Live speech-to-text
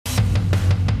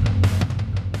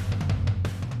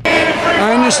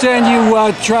understand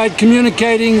you tried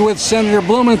communicating with Senator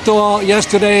Blumenthal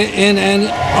yesterday in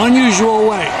an unusual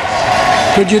way.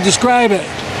 Could you describe it?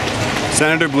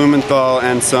 Senator Blumenthal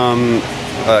and some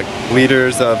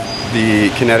leaders of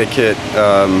the Connecticut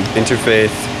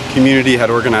interfaith community had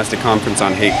organized a conference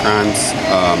on hate crimes.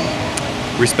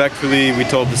 Respectfully, we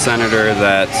told the senator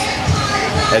that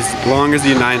as long as the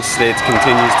United States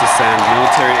continues to send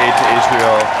military aid to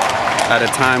Israel at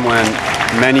a time when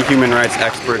many human rights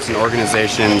experts and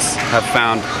organizations have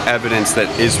found evidence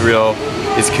that Israel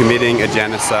is committing a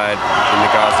genocide in the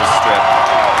Gaza Strip,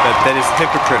 that is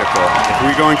hypocritical. If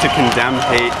we're going to condemn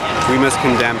hate, we must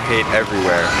condemn hate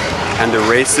everywhere. And the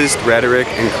racist rhetoric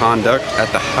and conduct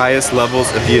at the highest levels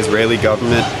of the Israeli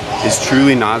government is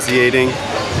truly nauseating.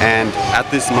 And at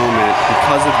this moment,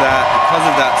 because of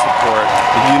that support,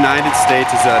 the United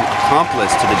States is an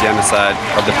accomplice to the genocide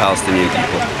of the Palestinian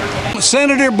people.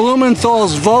 Senator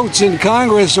Blumenthal's votes in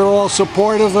Congress are all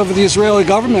supportive of the Israeli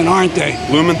government, aren't they?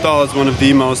 Blumenthal is one of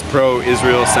the most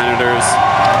pro-Israel senators.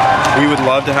 We would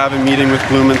love to have a meeting with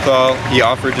Blumenthal. He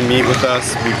offered to meet with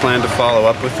us. We plan to follow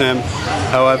up with him.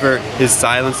 However, his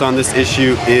silence on this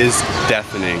issue is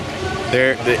deafening.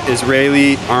 The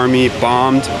Israeli army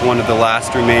bombed one of the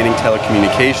last remaining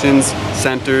telecommunications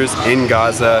centers in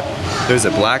Gaza. There's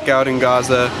a blackout in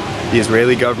Gaza. The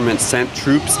Israeli government sent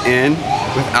troops in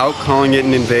without calling it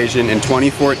an invasion. In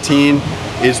 2014,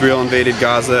 Israel invaded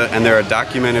Gaza, and there are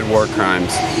documented war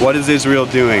crimes. What is Israel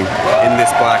doing in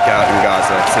this blackout in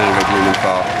Gaza, Senator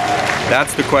Blumenthal?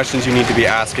 That's the questions you need to be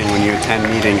asking when you attend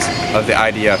meetings of the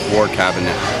IDF War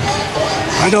Cabinet.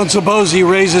 I don't suppose he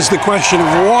raises the question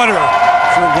of water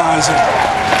for Gaza.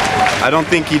 I don't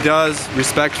think he does,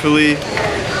 respectfully.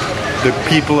 The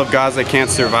people of Gaza can't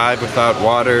survive without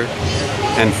water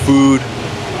and food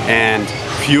and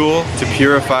fuel to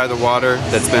purify the water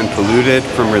that's been polluted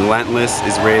from relentless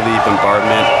Israeli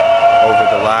bombardment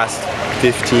over the last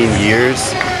 15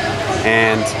 years.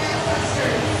 And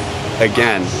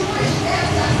again,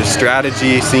 the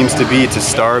strategy seems to be to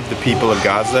starve the people of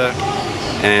Gaza,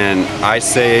 and I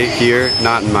say here,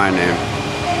 not in my name.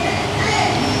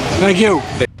 Thank you.